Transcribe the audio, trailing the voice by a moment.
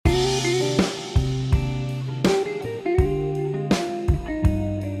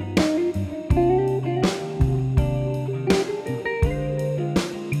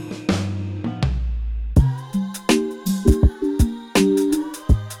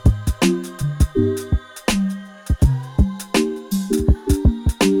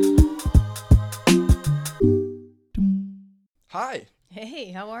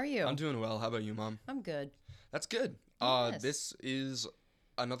I'm doing well. How about you, Mom? I'm good. That's good. Yes. This is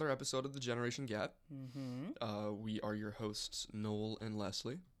another episode of the Generation Gap. Mm-hmm. We are your hosts, Noel and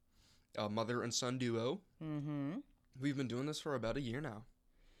Leslie, a mother and son duo. Mm-hmm. We've been doing this for about a year now,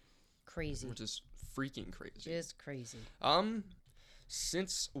 Crazy. which is freaking crazy. Just crazy.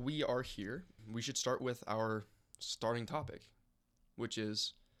 Since we are here, we should start with our starting topic, which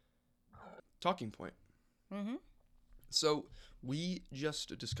is talking point. Mm-hmm. So we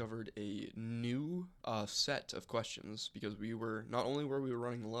just discovered a new set of questions because not only were we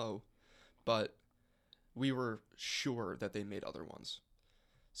running low, but we were sure that they made other ones.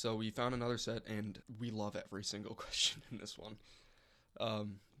 So we found another set, and we love every single question in this one.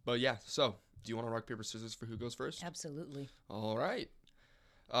 But yeah, so do you want to rock, paper, scissors for who goes first? Absolutely. All right.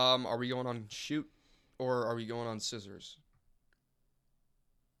 Are we going on shoot, or are we going on scissors?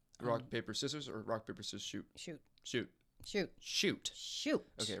 Rock, paper, scissors, or rock, paper, scissors, shoot? Shoot. Shoot. Shoot. Shoot. Shoot.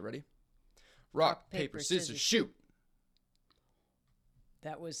 Okay, ready? Rock, paper, scissors, shoot.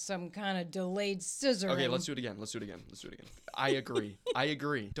 That was some kind of delayed scissoring. Okay, let's do it again. I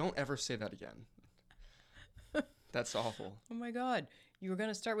agree. Don't ever say that again. That's awful. Oh my God. You were going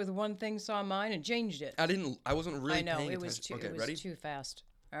to start with one thing, saw mine, and changed it. I wasn't really I know, paying it was attention. too, Okay, it was ready? too fast.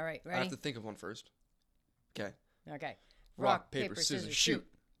 All right, I ready? have to think of one first. Okay. Okay. Rock, paper, scissors, shoot.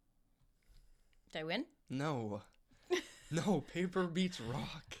 Did I win? No. No, paper beats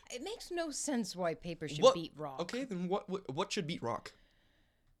rock. It makes no sense why paper should What? beat rock. Okay, then what should beat rock?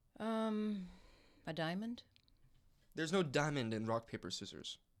 A diamond? There's no diamond in rock, paper,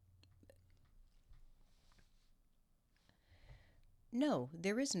 scissors. No,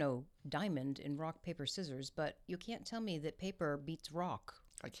 there is no diamond in rock, paper, scissors, but you can't tell me that paper beats rock.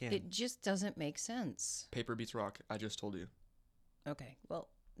 I can't. It just doesn't make sense. Paper beats rock. I just told you. Okay, well,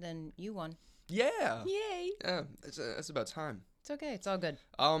 then you won. Yeah. Yay! Yeah, it's about time. It's okay, it's all good.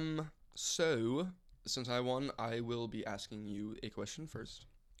 So, since I won, I will be asking you a question first.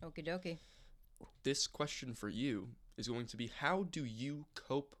 Okie dokie. This question for you is going to be, how do you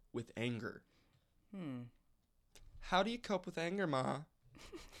cope with anger? How do you cope with anger, Ma?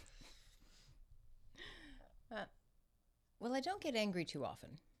 Well, I don't get angry too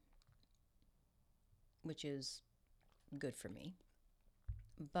often, which is good for me.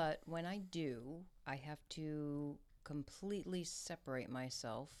 But when I do, I have to completely separate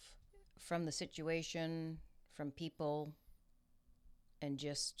myself from the situation, from people, and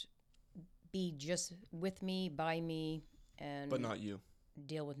just be just with me, by me, and But not you.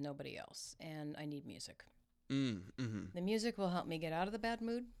 deal with nobody else. And I need music. Mm-hmm. The music will help me get out of the bad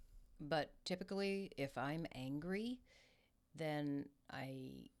mood, but typically if I'm angry, then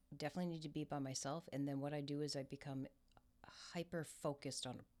I definitely need to be by myself, and then what I do is I become hyper focused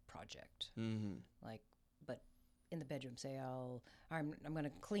on a project. But in the bedroom, say I'm going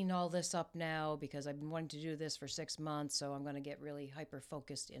to clean all this up now because I've been wanting to do this for 6 months, so I'm going to get really hyper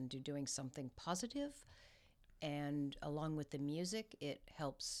focused into doing something positive, and along with the music, it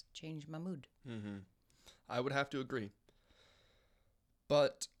helps change my mood. I would have to agree.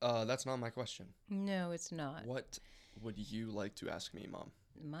 But that's not my question. No, it's not. What would you like to ask me, Mom?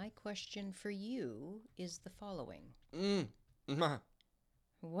 My question for you is the following. Ma.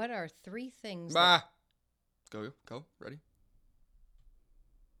 What are 3 things Ma. Go. Ready?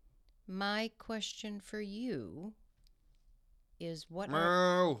 My question for you is what is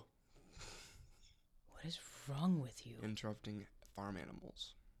wrong with you? Interrupting farm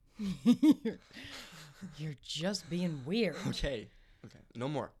animals. You're just being weird. Okay. No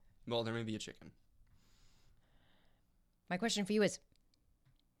more. Well, there may be a chicken. My question for you is,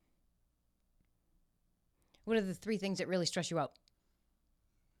 what are the 3 things that really stress you out?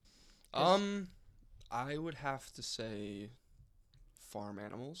 I would have to say farm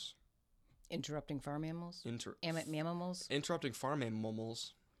animals. Interrupting farm animals? Mammals? Interrupting farm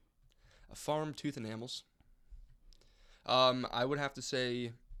animals. Farm tooth and animals. I would have to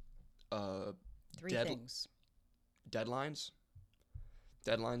say 3 things. Deadlines.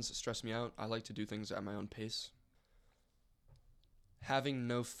 Deadlines stress me out. I like to do things at my own pace. Having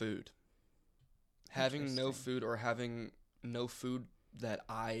no food. Having no food, or having no food that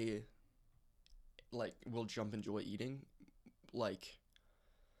I will jump enjoy eating.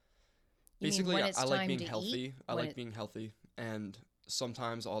 Basically, I like being healthy. I like being healthy, and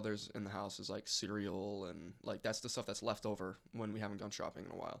sometimes all there's in the house is cereal, and that's the stuff that's left over when we haven't gone shopping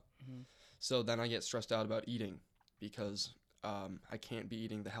in a while. So then I get stressed out about eating because I can't be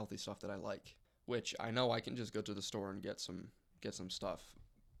eating the healthy stuff that I like, which I know I can just go to the store and get some stuff.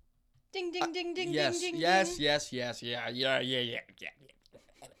 Ding ding ding ding yes, ding ding. Yes. Yeah.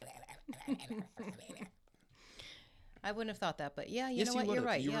 I wouldn't have thought that, but yeah, you Yes, know you what? would You're have.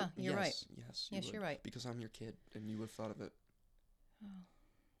 right. You Yeah, were, you're right. Yes, Yes, would, you're right. because I'm your kid, and you would have thought of it. Oh.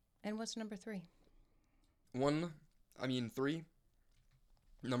 And what's number 3? Three.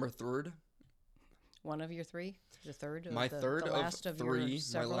 Number third. One of your 3? The third of My third the last of of your 3.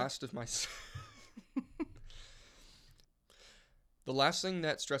 several? My last of my. The last thing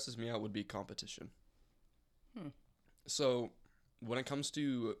that stresses me out would be competition. So, when it comes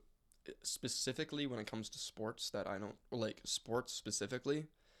to sports that I don't like, sports specifically,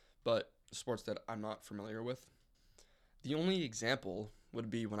 but sports that I'm not familiar with, the only example would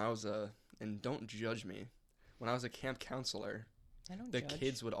be when I was and don't judge me, when I was a camp counselor, I don't the judge.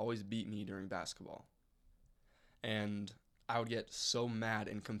 kids would always beat me during basketball. And I would get so mad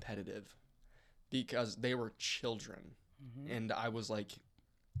and competitive because they were children. Mm-hmm. And I was like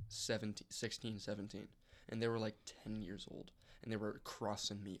 16, 17. And they were like 10 years old. And they were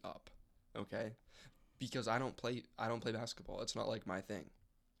crossing me up. Okay? Because I don't play basketball. It's not like my thing.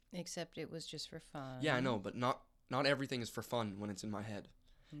 Except it was just for fun. Yeah, I know, but not everything is for fun when it's in my head.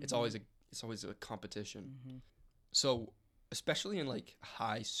 Mm-hmm. It's always a competition. Mm-hmm. So, especially in like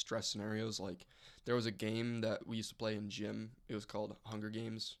high stress scenarios, like there was a game that we used to play in gym. It was called Hunger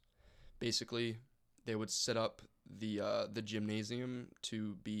Games. Basically, they would set up the gymnasium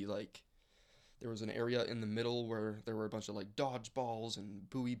to be like, there was an area in the middle where there were a bunch of like dodgeballs and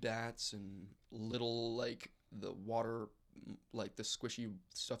buoy bats and little like the water, like the squishy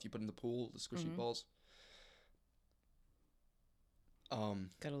stuff you put in the pool, the squishy Mm-hmm. balls.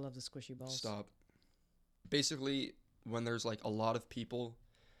 Gotta love the squishy balls. Stop. Basically, when there's like a lot of people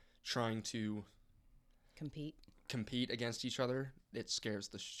trying to Compete. against each other, it scares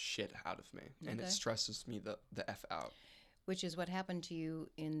the shit out of me. And Okay. it stresses me the F out. Which is what happened to you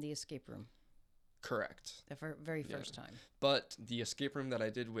in the escape room Correct. the very first time. But the escape room that I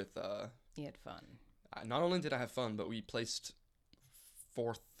did with, You had fun. not only did I have fun, but we placed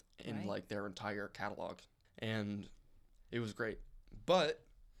 4th in Right. like their entire catalog. And it was great. But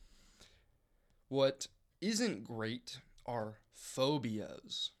what isn't great are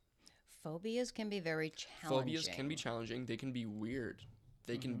phobias. Phobias can be very challenging. Phobias can be challenging. They can be weird.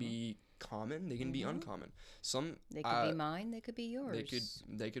 They can be common. They can be uncommon. Some They could be mine. They could be yours.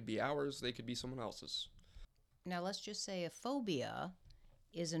 they could be ours. They could be someone else's. Now, let's just say a phobia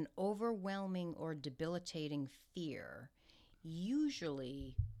is an overwhelming or debilitating fear,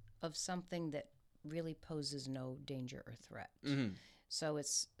 usually of something that really poses no danger or threat. Mm-hmm. So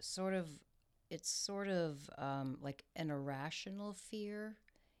it's sort of like an irrational fear,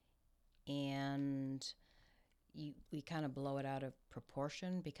 and we kind of blow it out of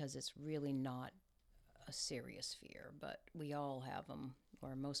proportion because it's really not a serious fear, but we all have them,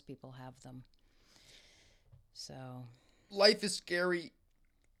 or most people have them. So Life is scary.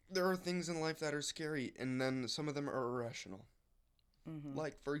 There are things in life that are scary, and then some of them are irrational. mm-hmm.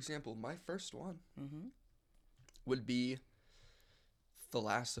 Like, for example, my first one Mm-hmm. would be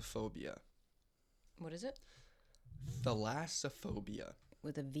thalassophobia. What is it? Thalassophobia.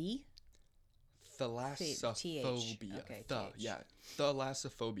 With a V? Thalassophobia. Okay, The, TH. yeah.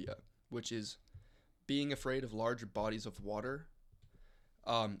 Thalassophobia, which is being afraid of large bodies of water,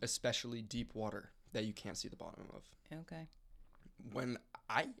 especially deep water that you can't see the bottom of. Okay. When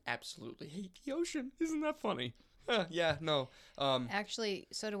I absolutely hate the ocean. Isn't that funny? Yeah, no. Actually,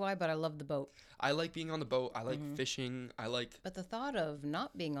 so do I, but I love the boat. I like being on the boat. I like fishing. I like... But the thought of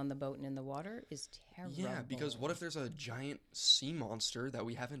not being on the boat and in the water is terrible. Yeah, because what if there's a giant sea monster that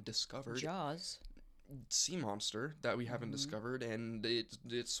we haven't discovered? Jaws. Sea monster that we haven't discovered, and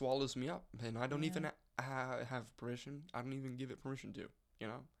it swallows me up, and I don't even have permission. I don't even give it permission to, you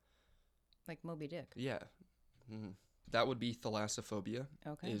know? Like Moby Dick. Yeah. Mm. That would be thalassophobia,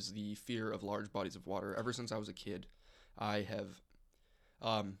 Okay. is the fear of large bodies of water. Ever since I was a kid, I have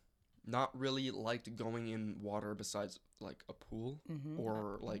not really liked going in water besides like a pool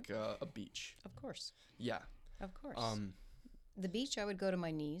or like a beach. Of course. Yeah. Of course. The beach, I would go to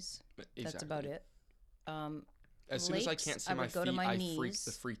my knees. Exactly. That's about it. As soon as I lakes, can't see I my would go feet, to my I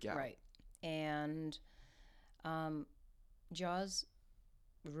knees. freak out. Right. And Jaws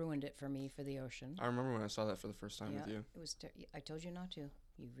ruined it for me for the ocean. I remember when I saw that for the first time with you. It was. I told you not to.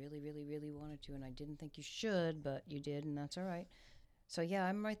 You really, really, really wanted to, and I didn't think you should, but you did, and that's all right. So yeah,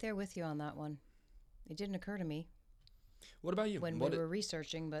 I'm right there with you on that one. It didn't occur to me What about you? when we were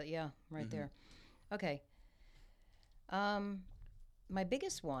researching, but yeah, right there. Okay. My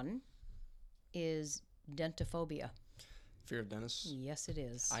biggest one is dentophobia. Fear of dentists? Yes, it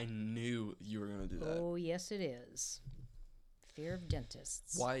is. I knew you were going to do that. Oh, yes, it is. Fear of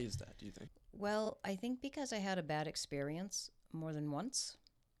dentists. Why is that, do you think? Well, I think because I had a bad experience more than once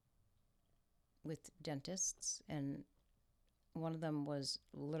with dentists, and One of them was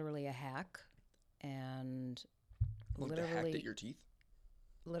literally a hack, and Like they hacked at literally your teeth?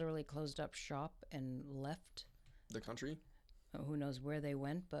 literally closed up shop and left. The country? Who knows where they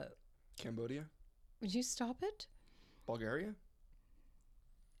went, but Cambodia? would you stop it? Bulgaria?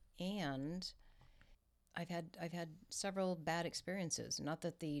 And I've had several bad experiences. Not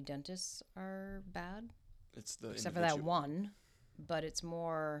that the dentists are bad, It's the except for that individual. one, but it's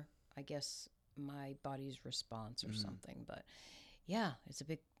more, I guess, my body's response or something. But yeah, it's a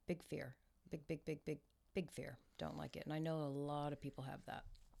big fear. Big fear. Don't like it. And I know a lot of people have that.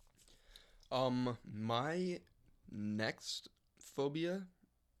 My next phobia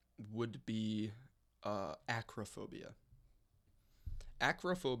would be acrophobia.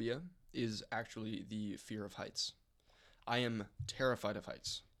 Acrophobia is actually the fear of heights. I am terrified of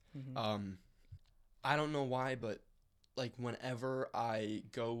heights. I don't know why, but like whenever I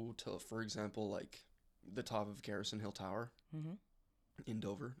go to, for example, like the top of Garrison Hill Tower Mm-hmm. in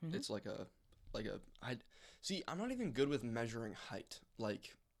Dover, it's I see. I'm not even good with measuring height.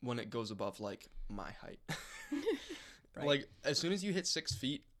 Like when it goes above like my height. Right. Like as soon as you hit 6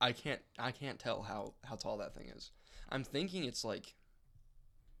 feet, I can't tell how tall that thing is. I'm thinking it's like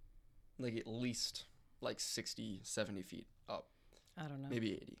at least like 60, 70 feet up, I don't know.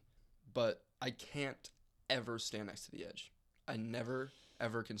 maybe 80. But I can't ever stand next to the edge. I never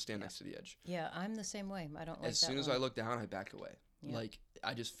ever can stand next to the edge. Yeah, I'm the same way. I don't like As that soon as one. I look down, I back away. Yeah. Like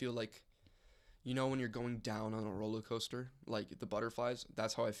I just feel like, you know, when you're going down on a roller coaster, like the butterflies,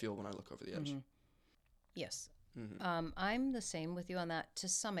 that's how I feel when I look over the edge. Yes. Mm-hmm. I'm the same with you on that to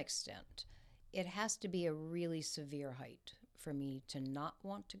some extent. It has to be a really severe height for me to not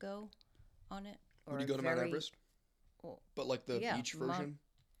want to go on it. Or Would you go to Mount Everest? Well, But like the yeah, beach version?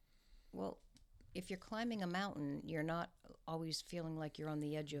 well, if you're climbing a mountain, you're not always feeling like you're on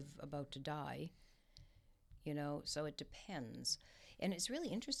the edge of about to die, so it depends. And it's really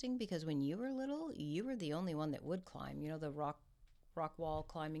interesting because when you were little, you were the only one that would climb, the rock wall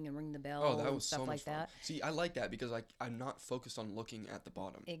climbing and ring the bell Oh, that and was stuff so like much fun. that. See, I like that because I'm not focused on looking at the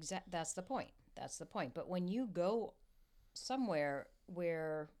bottom. That's the point. That's the point. But when you go somewhere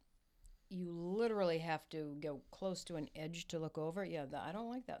where you literally have to go close to an edge to look over, yeah, I don't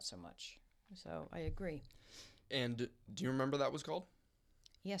like that so much. So I agree. And do you remember that was called?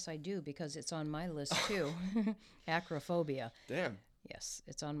 Yes, I do, because it's on my list too. Acrophobia. Damn. Yes,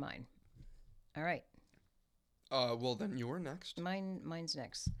 it's on mine. All right. Well then you're next. Mine's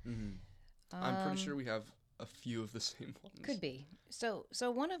next. I'm pretty sure we have a few of the same ones. Could be. So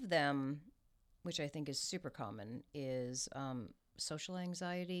one of them, which I think is super common, is social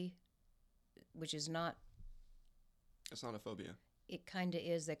anxiety, which is not. It's not a phobia. It kind of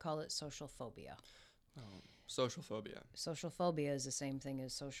is. They call it social phobia. Oh, social phobia. Social phobia is the same thing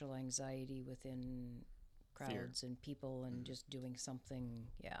as social anxiety within crowds and people and just doing something,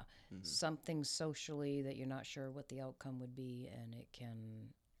 something socially that you're not sure what the outcome would be, and it can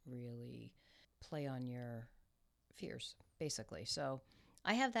really play on your fears, basically. So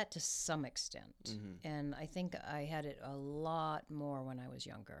I have that to some extent, and I think I had it a lot more when I was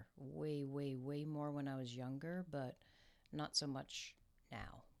younger. Way, way, way more when I was younger, but not so much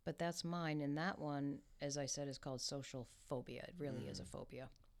now. But that's mine, and that one, as I said, is called social phobia. It really is a phobia.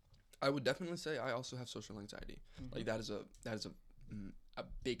 I would definitely say I also have social anxiety. Like that is a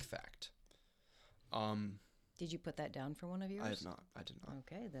big fact. Did you put that down for one of yours? I have not. I did not.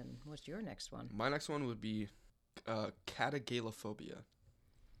 Okay, then what's your next one? My next one would be catagalophobia.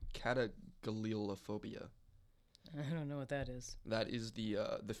 Catagalelophobia. I don't know what that is. That is the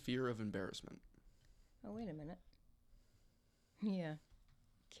fear of embarrassment. Oh, wait a minute. Yeah.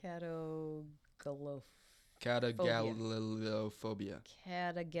 Catagalophobia. Catagalelophobia.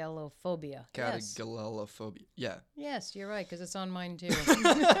 Catagalophobia. Yes. Catagalelophobia. Yeah. Yes, you're right, because it's on mine too.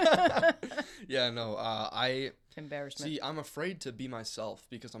 Yeah, no, I Embarrassment. see, I'm afraid to be myself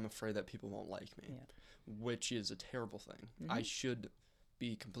because I'm afraid that people won't like me, Yeah. which is a terrible thing. I should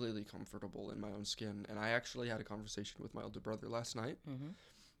be completely comfortable in my own skin. And I actually had a conversation with my older brother last night,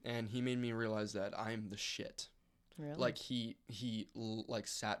 and he made me realize that I'm the shit. Really? Like he like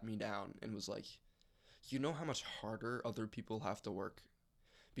sat me down and was like, you know how much harder other people have to work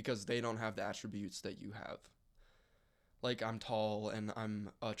because they don't have the attributes that you have. Like I'm tall and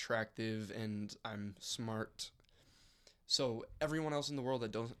I'm attractive and I'm smart. So everyone else in the world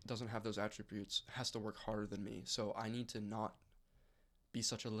that doesn't have those attributes has to work harder than me. So I need to not be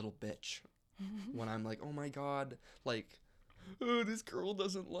such a little bitch when I'm like, oh my god, like, oh, this girl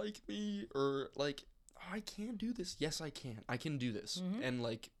doesn't like me, or like, I can't do this. Yes, I can. I can do this. And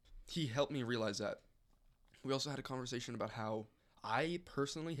like, he helped me realize that. We also had a conversation about how I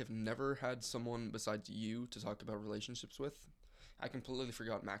personally have never had someone besides you to talk about relationships with I completely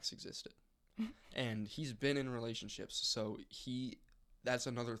forgot Max existed. And he's been in relationships, so that's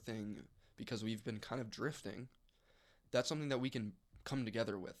another thing, because we've been kind of drifting. That's something that we can come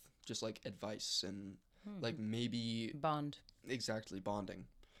together with, just like advice and like maybe Bond. exactly bonding.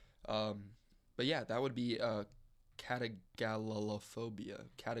 But yeah, that would be catagallalophobia.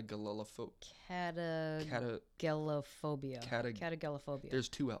 Catagalophobia. There's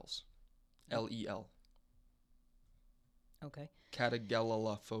two L's. L-E-L. Okay.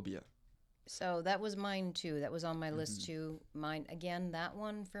 Catagallalophobia. So that was mine too. That was on my list too. Mine again. That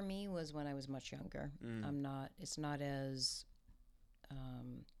one for me was when I was much younger. It's not as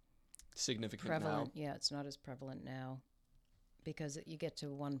significant prevalent. now. Yeah, it's not as prevalent now, because you get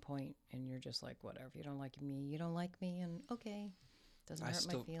to one point and you're just like, whatever. You don't like me. You don't like me, and okay, doesn't hurt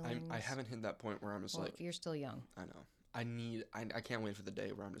my feelings. I haven't hit that point where I'm just like, you're still young. I know. I can't wait for the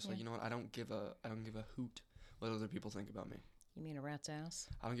day where I'm just like, you know what? I don't give a hoot what other people think about me. You mean a rat's ass?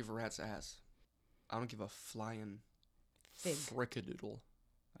 I don't give a rat's ass. I don't give a flying frickadoodle.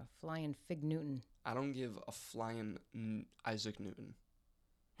 A flying fig Newton. I don't give a flying Isaac Newton.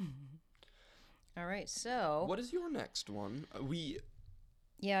 All right, so what is your next one?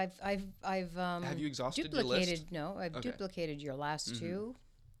 Yeah, I've have you exhausted your list? No, I've duplicated your last two.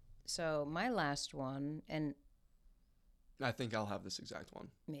 So my last one, and I think I'll have this exact one.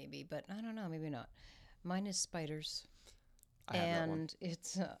 Maybe, but I don't know, maybe not. Mine is spiders. I have that one. And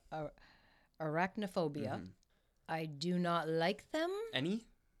it's arachnophobia. I do not like them. Any?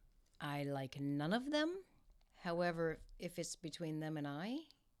 I like none of them. However, if it's between them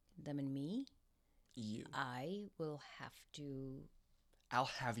and me, I will have to. I'll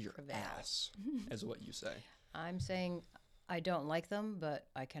have your ass, is what you say. I'm saying I don't like them, but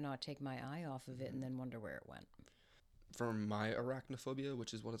I cannot take my eye off of it and then wonder where it went. For my arachnophobia,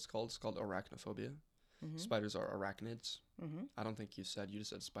 which is what it's called arachnophobia. Spiders are arachnids. I don't think you just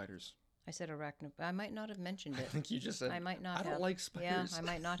said spiders. I said arachnophobia. I might not have mentioned it. I think you just said, I might not have. I don't like spiders. Yeah, I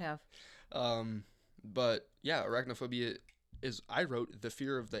might not have. But yeah, arachnophobia is, I wrote, the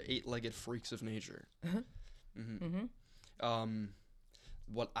fear of the eight-legged freaks of nature.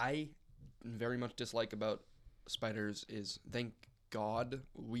 What I very much dislike about spiders is, thank God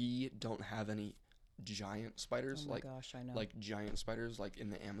we don't have any giant spiders. Oh my gosh, I know. Like giant spiders, like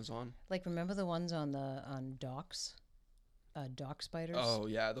in the Amazon. Like, remember the ones on docks? Dock spiders? Oh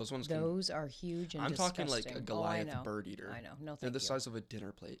yeah, those ones. Those are huge and I'm disgusting. talking like a Goliath bird eater. I know. No, they're the size of a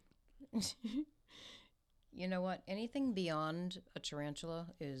dinner plate. You know what? Anything beyond a tarantula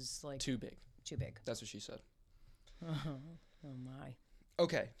is like too big. Too big. That's what she said. Oh my.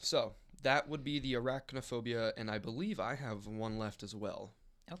 Okay, so that would be the arachnophobia, and I believe I have one left as well.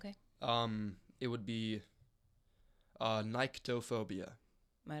 Okay. It would be nyctophobia.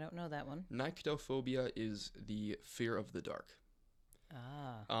 I don't know that one. Nyctophobia is the fear of the dark.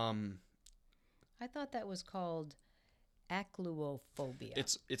 Ah. I thought that was called acluophobia.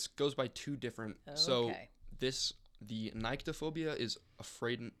 It's goes by two different. Okay. So the nyctophobia is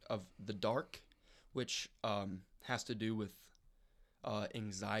afraid of the dark, which has to do with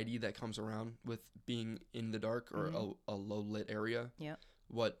anxiety that comes around with being in the dark or a low lit area. Yeah.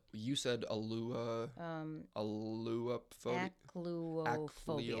 What you said, alluophobia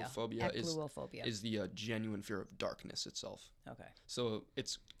is the genuine fear of darkness itself. Okay. So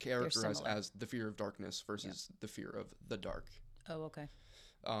it's characterized as the fear of darkness versus the fear of the dark. Oh, okay.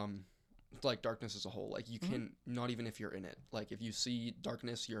 Like darkness as a whole. Like you can, not even if you're in it. Like if you see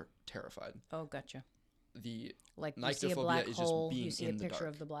darkness, you're terrified. Oh, gotcha. The like nyctophobia is just being you see in a picture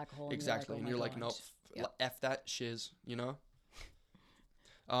of the black hole. Exactly, and you're like, nope, F that shiz, you know?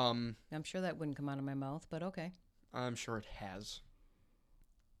 I'm sure that wouldn't come out of my mouth, but okay. I'm sure it has.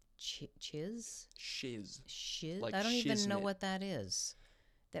 Chiz? Shiz. Shiz? I don't even know what that is.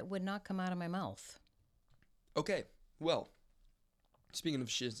 That would not come out of my mouth. Okay, well, speaking of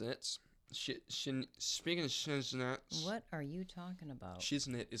shiznits, speaking of shiznits. What are you talking about?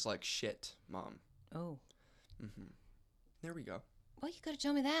 Shiznit is like shit, Mom. Oh. There we go. Well, you gotta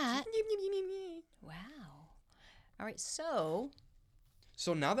tell me that. Wow. All right, so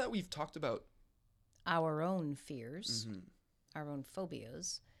now that we've talked about our own fears, our own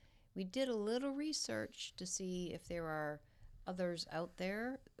phobias, we did a little research to see if there are others out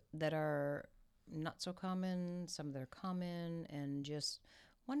there that are not so common, some that are common, and just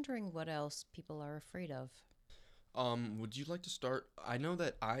wondering what else people are afraid of. Would you like to start? I know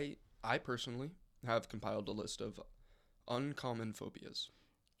that I personally have compiled a list of uncommon phobias.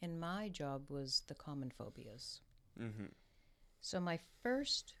 And my job was the common phobias. So my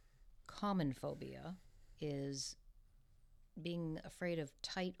first common phobia is being afraid of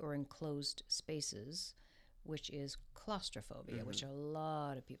tight or enclosed spaces, which is claustrophobia, which a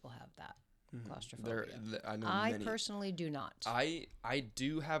lot of people have that. Claustrophobia. I know I many. personally do not. I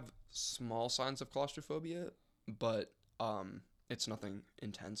do have small signs of claustrophobia, but it's nothing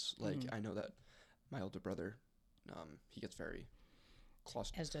intense. Like I know that my older brother, he gets very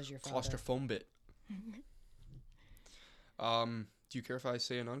As does your father. claustrophobic. Do you care if I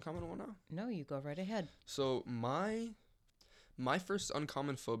say an uncommon one now? No, you go right ahead. So my first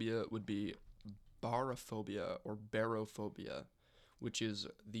uncommon phobia would be barophobia or barophobia, which is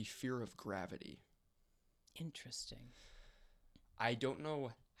the fear of gravity. Interesting. I don't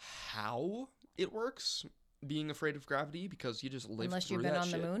know how it works, being afraid of gravity, because you just live Unless through you've been that on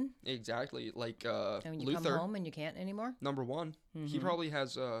shit. the moon, Exactly. Like and when you Luther, come home and you can't anymore. number one, he probably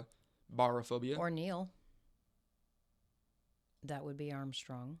has barophobia. Or Neil. That would be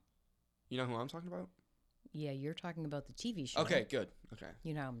Armstrong. You know who I'm talking about? Yeah, you're talking about the TV show. Okay, good. Okay.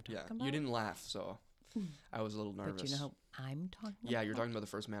 You know who I'm talking about? You didn't laugh, so I was a little nervous. But you know who I'm talking about? Yeah, you're talking about the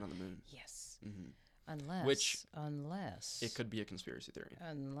first man on the moon. Yes. Which Unless. it could be a conspiracy theory.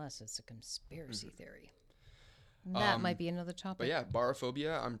 Unless it's a conspiracy theory. That might be another topic. But yeah,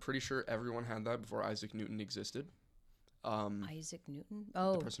 barophobia, I'm pretty sure everyone had that before Isaac Newton existed. Isaac Newton?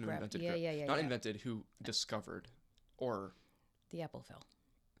 Oh, the person who invented yeah. Not invented, who discovered, or the apple fell.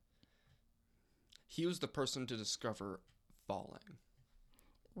 he was the person to discover falling.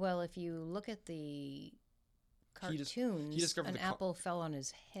 Well, if you look at the cartoons, he discovered an apple fell on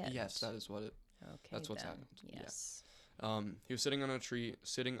his head. Yes, that is what it. Okay, that's what's then. happened. Yes. Yeah. He was sitting under a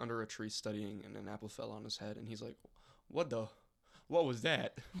tree studying, and an apple fell on his head, and he's like, what was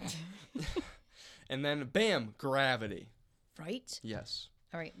that? And then, bam, gravity. Right? Yes.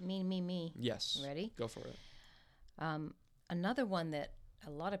 All right, me. Yes. Ready? Go for it. Another one that a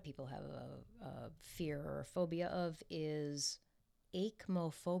lot of people have a fear or a phobia of is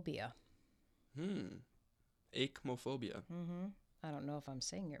acmophobia. Acmophobia. I don't know if I'm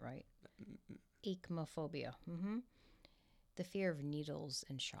saying it right. Acmophobia. The fear of needles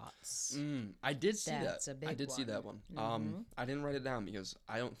and shots. I did see That's that. a big I did see that one. I didn't write it down because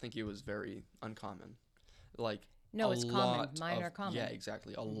I don't think it was very uncommon. Like, no, it's common. Mine are common. Yeah,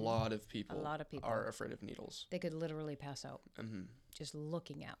 exactly. A lot of people are afraid of needles. They could literally pass out just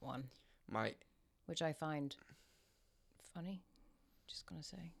looking at one. Which I find funny. Just gonna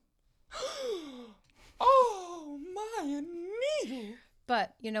say. Oh, my needle.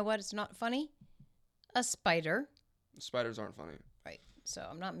 But you know what? It's not funny. A spider. Spiders aren't funny. Right. So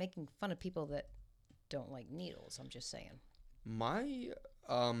I'm not making fun of people that don't like needles. I'm just saying. My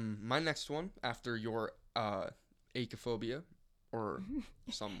next one after your acrophobia or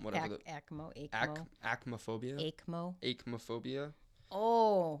some whatever acmophobia. Acmophobia.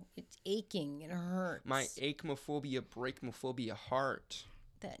 Oh, it's aching. It hurts. My acmophobia, breakmophobia heart.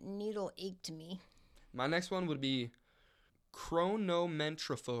 That needle ached me. My next one would be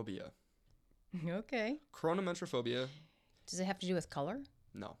chronomentrophobia. Okay. Chronomentrophobia. Does it have to do with color?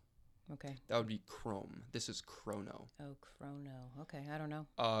 No. Okay. That would be chrome. This is chrono. Oh, chrono. Okay, I don't know.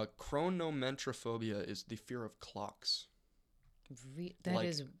 Chronomentrophobia is the fear of clocks. That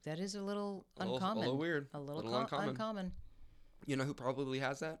is a little uncommon. A little weird. A little uncommon. You know who probably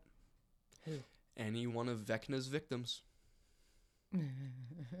has that? Who? Any one of Vecna's victims.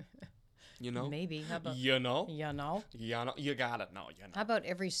 You know? Maybe. How about You know? You know? You know? You got it. No, you know. How about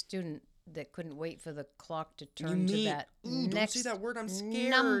every student that couldn't wait for the clock to turn to that next don't say that word, I'm scared.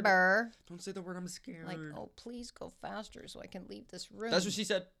 Number. Don't say the word, I'm scared. Like, oh, please go faster so I can leave this room. That's what she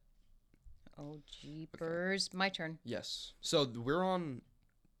said. Oh, jeepers. Okay. My turn. Yes. So we're on,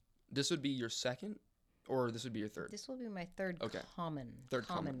 this would be your second, or this would be your third? This will be my third common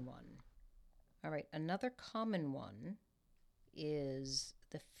one. All right. Another common one is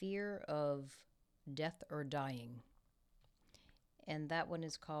the fear of death or dying. And that one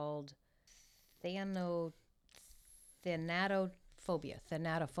is called thanatophobia.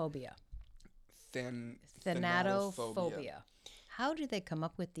 Thanatophobia. How do they come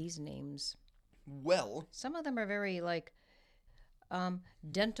up with these names? Well, some of them are very like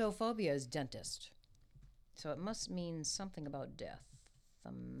dentophobia is dentist. So it must mean something about death.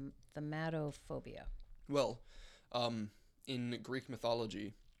 Thanatophobia. Well, in Greek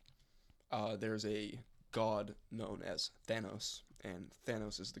mythology, there's a god known as Thanos, and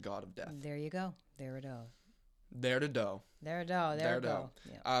Thanos is the god of death. There you go. There it is. There to do. There it go.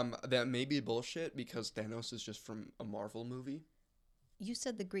 Yeah. That may be bullshit because Thanos is just from a Marvel movie. You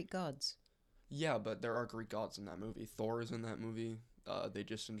said the Greek gods. Yeah, but there are Greek gods in that movie. Thor is in that movie. They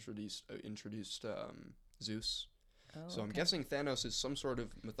just introduced Zeus. Oh, so I'm guessing Thanos is some sort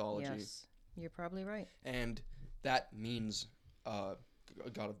of mythology. Yes, you're probably right. And that means a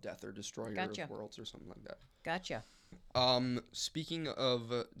god of death or destroyer Gotcha. of worlds or something like that. Gotcha. Speaking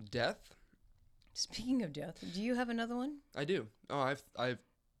of death, Speaking of death, do you have another one? I do. Oh, I've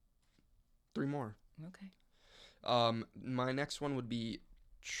 3 more. Okay. My next one would be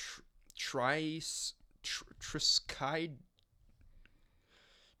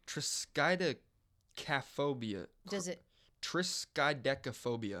triskaidekaphobia. Does it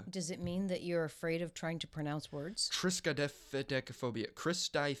Triskaidekaphobia. mean that you're afraid of trying to pronounce words? Triskaidekaphobia.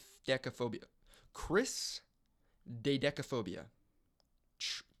 Christdecaphobia.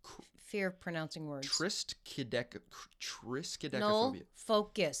 Fear of pronouncing words. Triskaidekaphobia. No,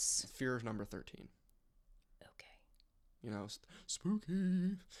 focus. Fear of number 13. Okay. You know,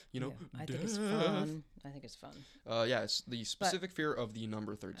 spooky. You know, I think it's death. fun. I think it's fun. Yeah, it's the specific fear of the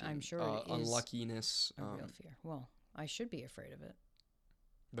number 13. I'm sure it is unluckiness. A real fear. Well, I should be afraid of it.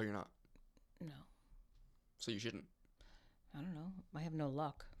 But you're not. No. So you shouldn't. I don't know. I have no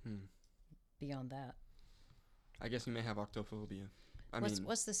luck beyond that. I guess you may have octophobia.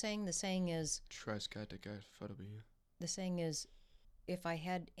 What's the saying? The saying is... Triskaidekaphobia. The saying is, if I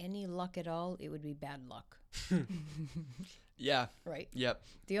had any luck at all, it would be bad luck. Yeah. Right. Yep.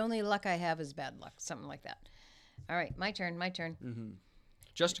 The only luck I have is bad luck. Something like that. All right. My turn. Mm-hmm.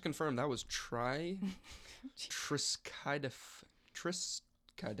 Just to confirm, that was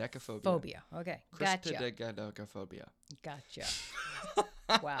triskaidekaphobia. Phobia. Okay. Gotcha. Triskaidekaphobia. Gotcha.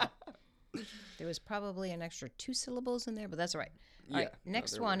 Wow. There was probably an extra 2 syllables in there, but that's all right. All right.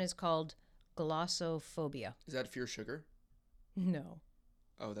 Next one is called glossophobia. Is that fear of sugar? No.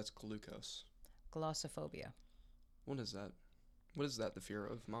 Oh, that's glucose. Glossophobia. What is that? What is that, the fear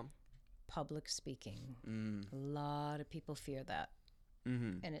of, Mom? Public speaking. A lot of people fear that.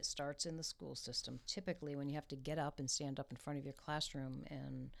 Mm-hmm. And it starts in the school system. Typically, when you have to get up and stand up in front of your classroom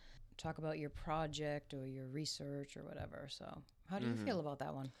and talk about your project or your research or whatever. So, how do you feel about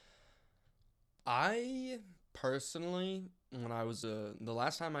that one? I personally, when I was the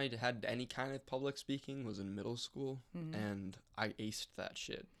last time I had any kind of public speaking was in middle school, and I aced that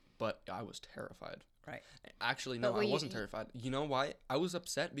shit, but I was terrified. Right. Actually, no, I wasn't terrified. You know why? I was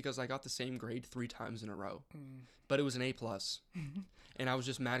upset because I got the same grade 3 times in a row, but it was an A+, and I was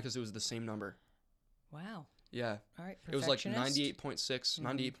just mad because it was the same number. Wow. Yeah. All right. It was like 98.6,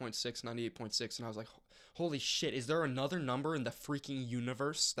 98.6, 98.6, and I was like, holy shit, is there another number in the freaking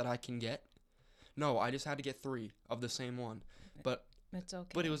universe that I can get? No, I just had to get 3 of the same one, but it's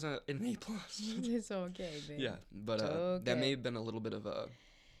okay. But it was an A+. It's okay, babe. Yeah, but that may have been a little bit of a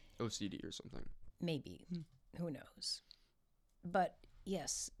OCD or something. Maybe. Who knows? But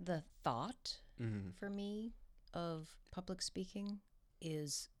yes, the thought for me of public speaking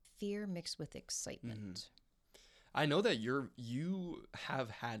is fear mixed with excitement. I know that you have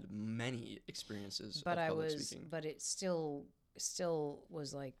had many experiences of public speaking. But it still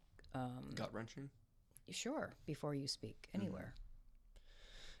was like gut wrenching. Sure, before you speak anywhere.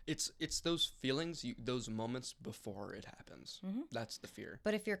 It's those feelings, those moments before it happens. That's the fear.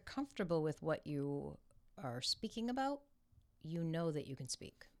 But if you're comfortable with what you are speaking about, you know that you can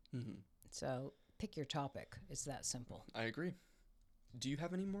speak. So pick your topic. It's that simple. I agree. Do you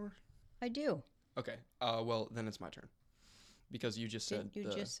have any more? I do. Okay. Well, then it's my turn. Because you just said... Did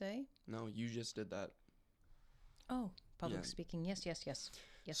you just say? No, you just did that. Oh, public speaking. Yes.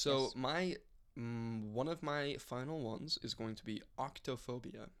 So my... one of my final ones is going to be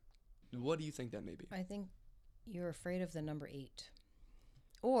octophobia. What do you think that may be? I think you're afraid of the number 8.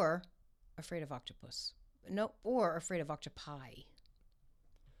 Or afraid of octopus. No, or afraid of octopi.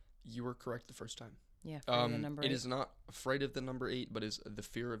 You were correct the first time. Yeah, afraid of the number 8. It is not afraid of the number 8, but is the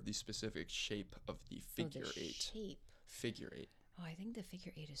fear of the specific shape of the figure 8. Shape. Figure 8. Oh, I think the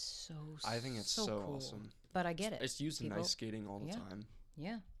figure 8 is so I think it's so cool. awesome. But I get it. It's used in ice skating all the time.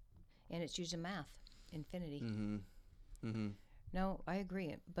 Yeah. And it's used in math. Infinity. No, I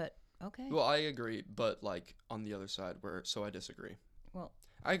agree. But okay. Well, I agree, but like on the other side, so I disagree. Well,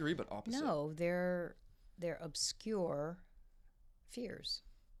 I agree, but opposite. No, they're obscure fears.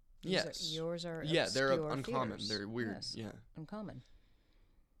 Yours are they're obscure uncommon. fears. They're weird. Yes, yeah. Uncommon.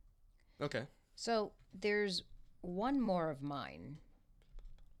 Okay. So there's one more of mine,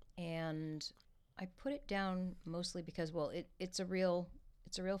 and I put it down mostly because, well, it's a real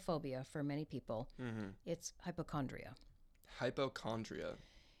phobia for many people. It's hypochondria. Hypochondria.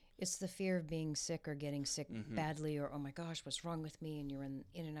 It's the fear of being sick or getting sick badly, or, oh my gosh, what's wrong with me? And you're in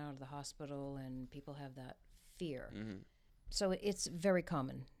and out of the hospital, and people have that fear. So it's very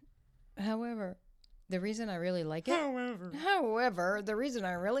common. However, the reason I really like it... However, the reason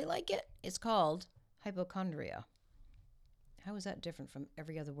I really like it is called hypochondria. How is that different from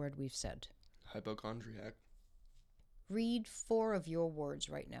every other word we've said? Hypochondriac. Read 4 of your words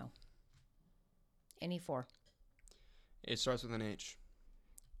right now. Any 4. It starts with an H.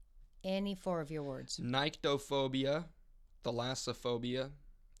 Any 4 of your words. Nyctophobia, thalassophobia,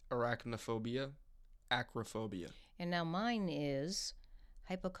 arachnophobia, acrophobia. And now mine is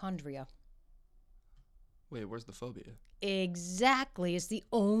hypochondria. Wait, where's the phobia? Exactly. It's the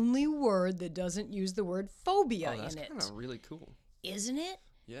only word that doesn't use the word phobia That's in it. kind of really cool. Isn't it?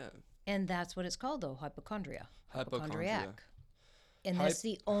 Yeah. And that's what it's called, though, hypochondria. Hypochondria. And that's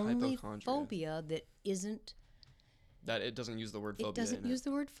the only hypochondria. phobia that isn't... That it doesn't use the word phobia It doesn't in use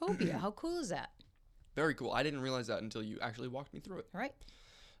the word phobia. How cool is that? Very cool. I didn't realize that until you actually walked me through it. Right.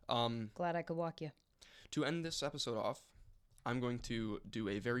 Glad I could walk you. To end this episode off, I'm going to do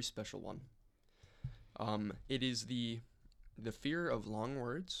a very special one. It is the fear of long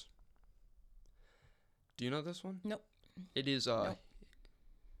words. Do you know this one? Nope. It is Nope.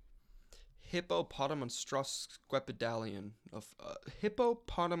 Hippopotamonstrosquipedalian of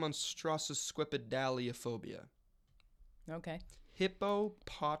Hippopotamonstrosquipedaliophobia. Okay.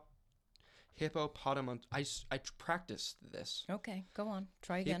 Hippopotamon. I practiced this. Okay, go on.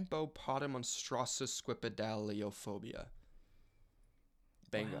 Try again. Hippopotamonstrosquipedaliophobia.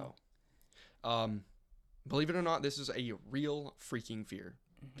 Bingo. Believe it or not, this is a real freaking fear.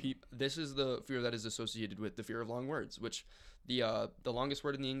 Mm-hmm. This is the fear that is associated with the fear of long words, which the longest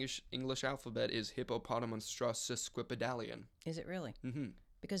word in the English alphabet is Hippopotamonstrosquipedalian. Is it really? Mm-hmm.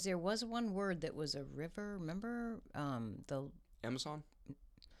 Because there was one word that was a river. Remember the Amazon?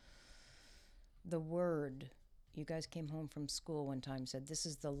 the word. You guys came home from school one time, said this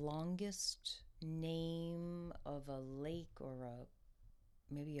is the longest name of a lake or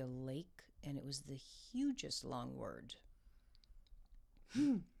maybe a lake, and it was the hugest long word.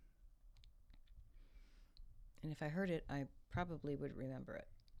 And if I heard it, I probably would remember it.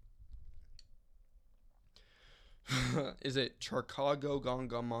 Is it Charkago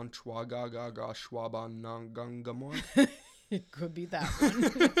Gangamanchwagagaga Schwabanangangamon? It could be that one.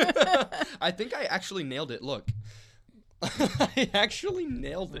 I think I actually nailed it. Look. I actually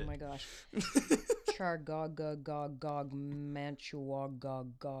nailed it. Oh my gosh. Chargagagagog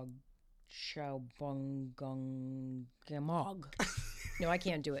manchuagagog shaubungungamog. No, I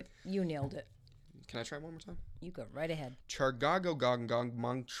can't do it. You nailed it. Can I try one more time? You go right ahead. Chargago Gangang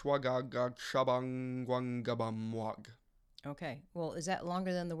Manchwagagag Shabangwangabamwag. Okay. Well, is that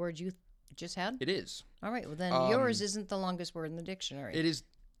longer than the word you just had? It is. All right. Well, then yours isn't the longest word in the dictionary. It is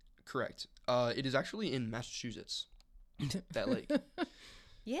correct. It is actually in Massachusetts. That lake.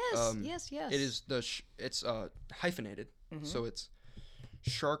 Yes. Yes. It is it's hyphenated. So it's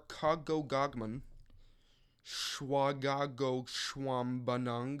Sharkagogagman Schwagago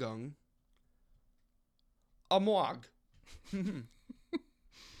Schwambanangung Amwag.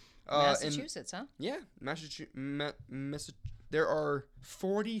 Massachusetts, huh? Yeah, Massachusetts. There are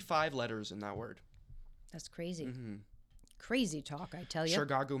 45 letters in that word. That's crazy. Mm-hmm. Crazy talk, I tell you.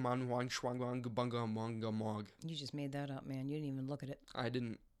 Shargago manwang shwangwang bunga mwanga mwag. You just made that up, man. You didn't even look at it. I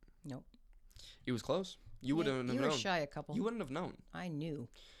didn't. Nope. It was close. You wouldn't have known. You were shy a couple. You wouldn't have known. I knew.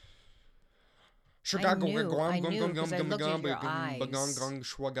 I knew, 'cause I looked at your eyes.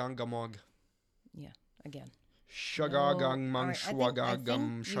 Yeah, again. Shagagang All mang right, I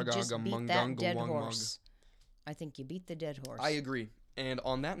shwagagam think you just shagagam beat that dead mangangawangmog. horse. I think you beat the dead horse. I agree. And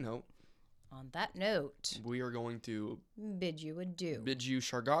on that note, we are going to bid you adieu. bid you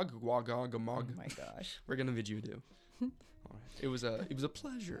shargagwagagamog. Oh my gosh. We're gonna bid you adieu. All right. It was a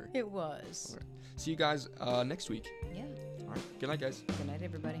pleasure. It was. All right. See you guys next week. Yeah. All right. Good night, guys. Good night,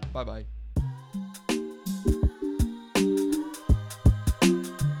 everybody. Bye bye.